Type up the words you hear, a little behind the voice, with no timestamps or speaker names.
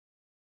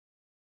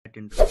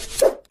कसलीही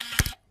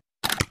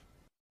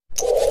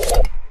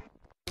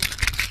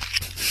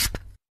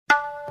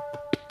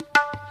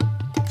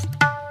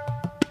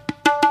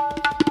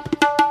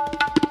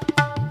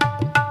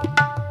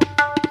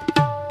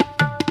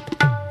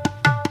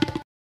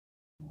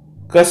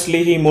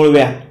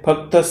मूळव्याध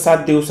फक्त 7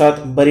 दिवसात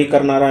बरी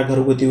करणारा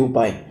घरगुती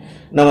उपाय।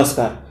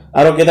 नमस्कार,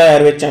 आरोग्यदायी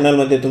आयुर्वेद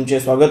चॅनलमध्ये तुमचे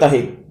स्वागत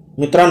आहे।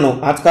 मित्रांनो,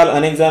 आजकाल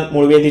अनेक जण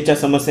मूळव्याधीच्या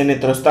समस्येने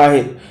त्रस्त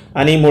आहेत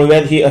आणि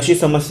मूळव्याध ही अशी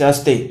समस्या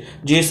असते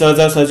जी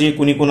सहजासहजी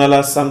कुणी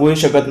कुणाला सांगूही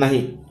शकत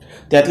नाही।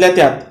 त्यातल्या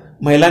त्यात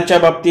महिलांच्या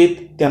बाबतीत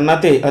त्यांना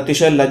ते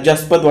अतिशय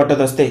लज्जास्पद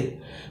वाटत असते,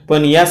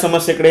 पण या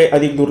समस्येकडे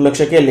अधिक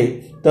दुर्लक्ष केले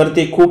तर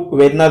ती खूप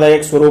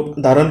वेदनादायक स्वरूप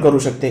धारण करू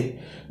शकते।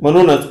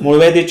 म्हणूनच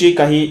मूळव्याधीची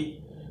काही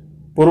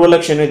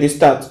पूर्वलक्षणे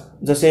दिसताच,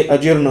 जसे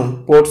अजीर्ण,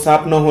 पोट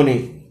साफ न होणे,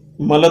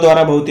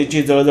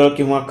 मलद्वाराभोवतीची जळजळ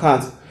किंवा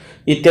खाज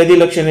इत्यादी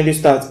लक्षणे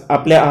दिसताच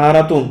आपल्या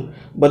आहारातून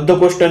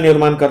बद्धकोष्ठ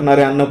निर्माण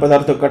करणारे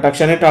अन्नपदार्थ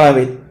कटाक्षाने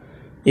टाळावेत।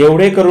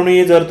 एवढे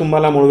करूनही जर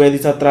तुम्हाला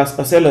मूळव्याधीचा त्रास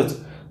असेलच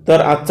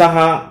तर आजचा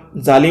हा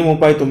जालीम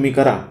उपाय तुम्ही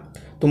करा।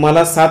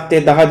 तुम्हाला 7 ते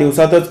 10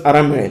 दिवसातच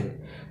आराम मिळेल।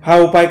 हा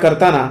उपाय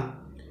करताना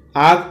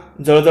आग,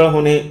 जळजळ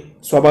होणे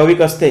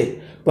स्वाभाविक असते,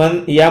 पण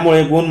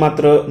यामुळे गुण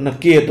मात्र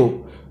नक्की येतो।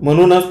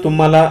 म्हणूनच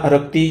तुम्हाला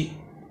रक्ती,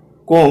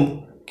 कोंब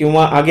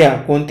किंवा आग्या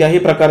कोणत्याही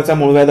प्रकारचा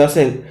मूळव्याध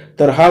असेल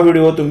तर हा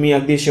व्हिडिओ तुम्ही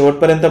अगदी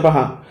शेवटपर्यंत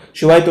पहा।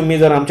 शिवाय तुम्ही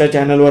जर आमच्या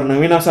चॅनलवर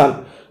नवीन असाल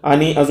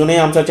आणि अजूनही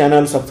आमचा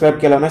चॅनल सबस्क्राईब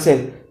केला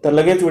नसेल तर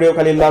लगेच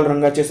व्हिडिओखालील लाल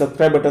रंगाचे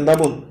सबस्क्राईब बटन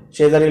दाबून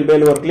शेजारील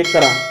बेलवर क्लिक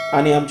करा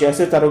आणि आमचे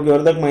असेच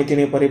आरोग्यवर्धक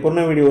माहितीने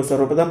परिपूर्ण व्हिडिओ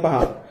सर्वप्रथम पहा।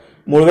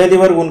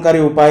 मूळव्याधीवर गुणकारी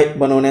उपाय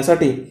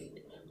बनवण्यासाठी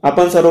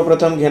आपण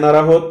सर्वप्रथम घेणार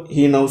आहोत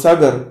ही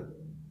नवसागर।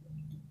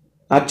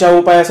 आजच्या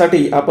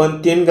उपायासाठी आपण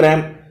 3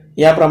 ग्रॅम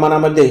या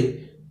प्रमाणामध्ये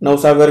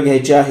नवसागर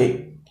घ्यायचे आहे।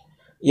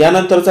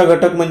 यानंतरचा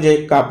घटक म्हणजे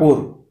कापूर।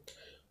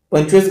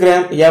 25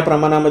 ग्रॅम या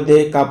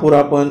प्रमाणामध्ये कापूर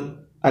आपण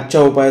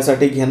आजच्या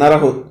उपायासाठी घेणार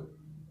आहोत।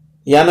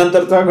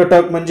 यानंतरचा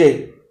घटक म्हणजे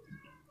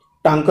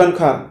टांकण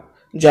खार,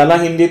 ज्याला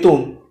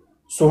हिंदीतून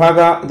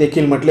सुहागा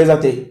देखील म्हटले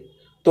जाते,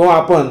 तो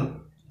आपण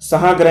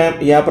 6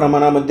 ग्रॅम या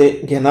प्रमाणामध्ये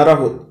घेणार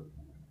आहोत।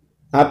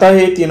 आता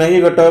हे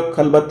तीनही घटक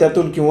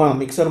खलबत्त्यातून किंवा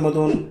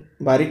मिक्सरमधून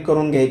बारीक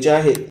करून घ्यायचे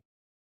आहेत।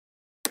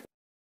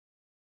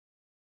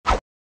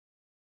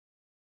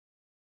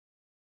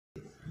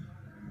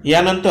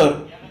 यानंतर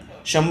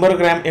 100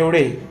 ग्रॅम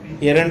एवढे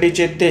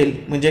एरंडीचे तेल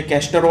म्हणजे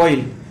कॅस्टर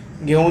ऑइल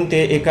घेऊन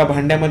ते एका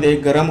भांड्यामध्ये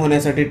गरम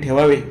होण्यासाठी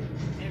ठेवावे।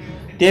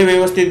 ते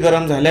व्यवस्थित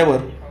गरम झाल्यावर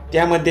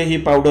त्यामध्ये ही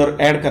पावडर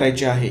ॲड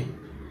करायची आहे।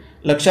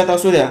 लक्षात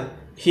असू द्या,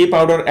 ही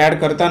पावडर ॲड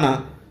करताना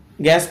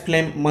गॅस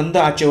फ्लेम मंद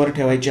आचेवर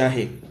ठेवायची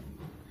आहे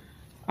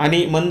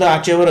आणि मंद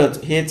आचेवरच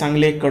हे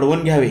चांगले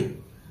कढवून घ्यावे।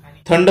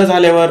 थंड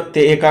झाल्यावर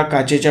ते एका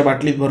काचेच्या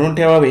बाटलीत भरून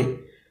ठेवावे,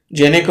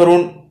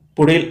 जेणेकरून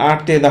पुढील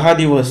 8 ते 10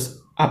 दिवस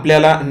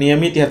आपल्याला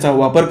नियमित याचा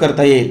वापर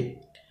करता येईल।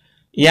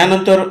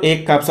 यानंतर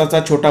एक कापसाचा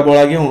छोटा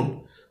बोळा घेऊन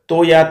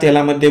तो या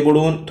तेलामध्ये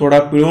बुडवून थोडा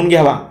पिळून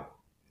घ्यावा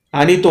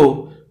आणि तो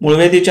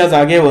मूळव्याधीच्या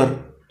जागेवर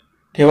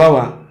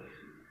ठेवावा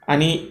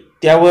आणि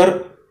त्यावर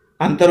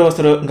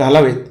आंतरवस्त्र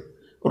घालावेत।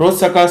 रोज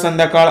सकाळ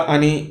संध्याकाळ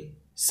आणि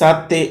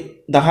 7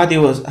 ते 10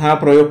 दिवस हा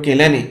प्रयोग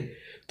केल्याने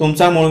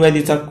तुमचा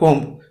मूळव्याधीचा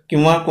कोंब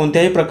किंवा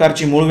कोणत्याही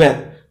प्रकारची मूळव्याध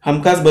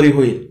हमखास बरी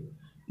होईल।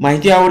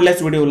 माहिती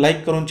आवडल्यास व्हिडिओ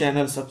लाईक करून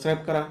चॅनल सबस्क्राईब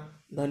करा।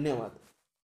 धन्यवाद।